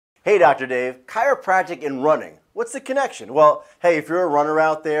Hey, Dr. Dave, chiropractic and running. What's the connection? Well, hey, if you're a runner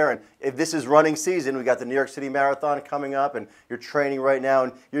out there and if this is running season, we got the New York City Marathon coming up and you're training right now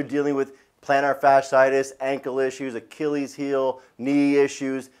and you're dealing with plantar fasciitis, ankle issues, Achilles heel, knee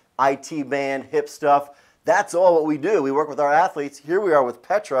issues, IT band, hip stuff. That's all what we do. We work with our athletes. Here we are with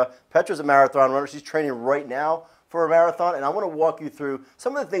Petra. Petra's a marathon runner. She's training right now for a marathon, and I want to walk you through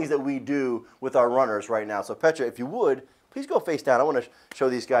some of the things that we do with our runners right now. So Petra, if you would, please go face down. I want to show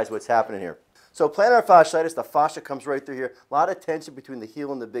these guys what's happening here. So plantar fasciitis, the fascia comes right through here. A lot of tension between the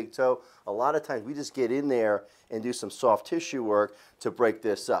heel and the big toe. A lot of times we just get in there and do some soft tissue work to break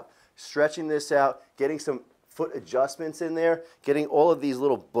this up. Stretching this out, getting some foot adjustments in there, getting all of these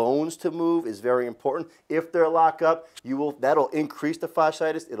little bones to move is very important. If they're locked up, that'll increase the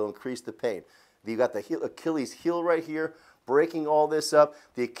fasciitis, it'll increase the pain. You've got the Achilles heel right here, breaking all this up.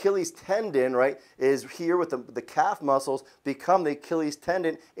 The Achilles tendon, right, is here with the calf muscles become the Achilles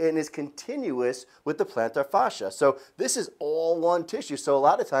tendon and is continuous with the plantar fascia. So this is all one tissue. So a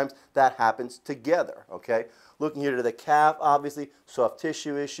lot of times that happens together, okay? Looking here to the calf, obviously, soft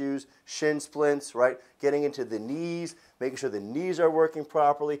tissue issues, shin splints, right? Getting into the knees, making sure the knees are working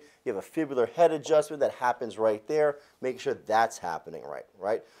properly. You have a fibular head adjustment that happens right there, making sure that's happening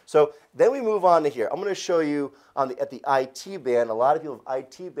right? So then we move on to here. I'm going to show you at the IT band. A lot of people have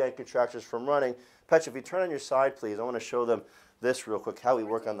IT band contractures from running. Petra, if you turn on your side, please, I want to show them this real quick, how we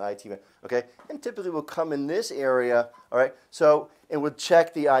work on the IT band, okay? And typically we'll come in this area, all right? So, and we'll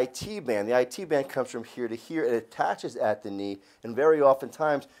check the IT band. The IT band comes from here to here. It attaches at the knee, and very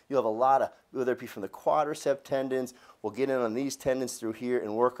oftentimes you'll have a lot of, whether it be from the quadricep tendons, we'll get in on these tendons through here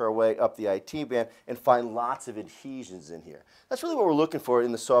and work our way up the IT band and find lots of adhesions in here. That's really what we're looking for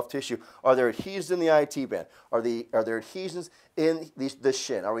in the soft tissue. Are there adhesions in the IT band? Are there adhesions in the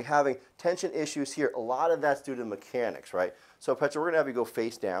shin? Are we having tension issues here? A lot of that's due to mechanics, right? So Petra, we're going to have you go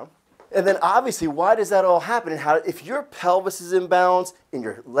face down. And then obviously, why does that all happen? And if your pelvis is imbalanced and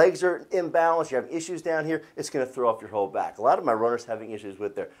your legs are imbalanced, you have issues down here, it's going to throw off your whole back. A lot of my runners having issues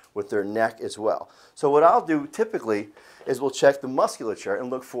with their neck as well. So what I'll do typically is we'll check the musculature and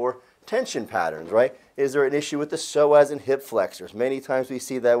look for tension patterns, right? Is there an issue with the psoas and hip flexors? Many times we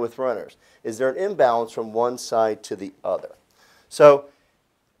see that with runners. Is there an imbalance from one side to the other? So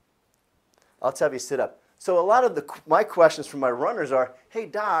I'll have you sit up. So a lot of my questions from my runners are, hey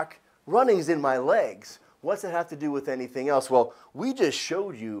doc, running's in my legs. What's it have to do with anything else? Well, we just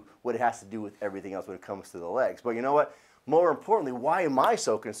showed you what it has to do with everything else when it comes to the legs. But you know what? More importantly, why am I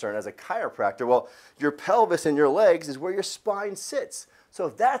so concerned as a chiropractor? Well, your pelvis and your legs is where your spine sits. So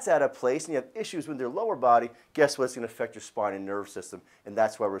if that's out of place and you have issues with your lower body, guess what? It's going to affect your spine and nerve system, and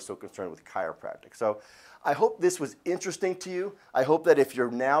that's why we're so concerned with chiropractic. So I hope this was interesting to you. I hope that if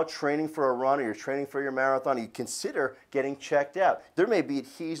you're now training for a run or you're training for your marathon, you consider getting checked out. There may be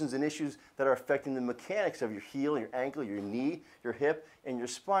adhesions and issues that are affecting the mechanics of your heel, your ankle, your knee, your hip, and your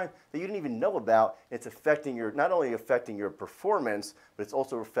spine that you didn't even know about. It's affecting not only affecting your performance, but it's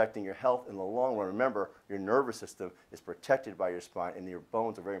also affecting your health in the long run. Remember, your nervous system is protected by your spine, and your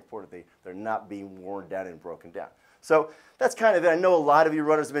bones are very important. They're not being worn down and broken down. So that's kind of it. I know a lot of you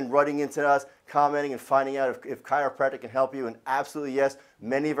runners have been writing into us, commenting and finding out if chiropractic can help you, and absolutely yes,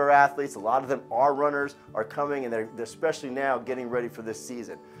 many of our athletes, a lot of them are runners, are coming, and they're especially now getting ready for this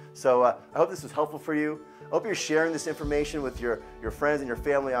season. So I hope this was helpful for you. I hope you're sharing this information with your friends and your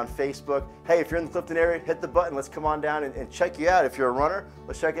family on Facebook. Hey, if you're in the Clifton area, hit the button. Let's come on down and check you out. If you're a runner,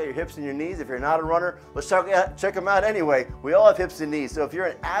 let's check out your hips and your knees. If you're not a runner, let's check them out anyway. We all have hips and knees. So if you're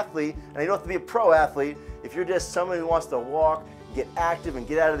an athlete, and you don't have to be a pro athlete, if you're just someone who wants to walk, get active and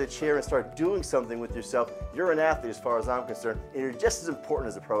get out of the chair and start doing something with yourself, you're an athlete as far as I'm concerned, and you're just as important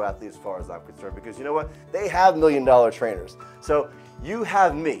as a pro athlete as far as I'm concerned, because you know what? They have million-dollar trainers. So you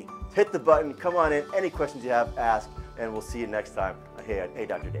have me. Hit the button, come on in, any questions you have, ask, and we'll see you next time. Hey,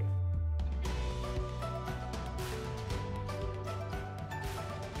 Dr. Dave.